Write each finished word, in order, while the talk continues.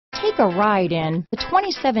Take a ride in the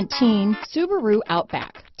 2017 Subaru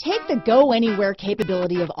Outback. Take the go-anywhere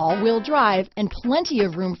capability of all-wheel drive and plenty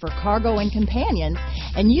of room for cargo and companions,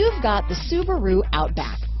 and you've got the Subaru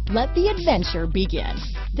Outback. Let the adventure begin.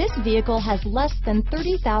 This vehicle has less than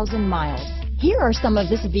 30,000 miles. Here are some of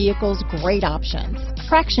this vehicle's great options: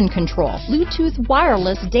 traction control, Bluetooth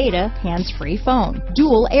wireless data, hands-free phone,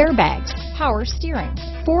 dual airbags, power steering,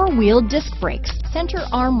 four-wheel disc brakes, center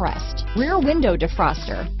armrest, rear window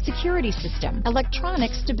defroster, security system,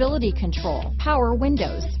 electronic stability control, power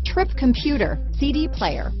windows, trip computer, CD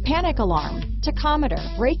player, panic alarm,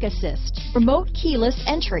 tachometer, brake assist, remote keyless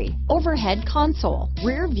entry, overhead console,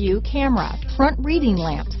 rear view camera, front reading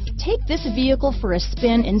lamps. Take this vehicle for a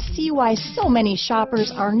spin and see why so many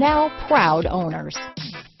shoppers are now proud owners.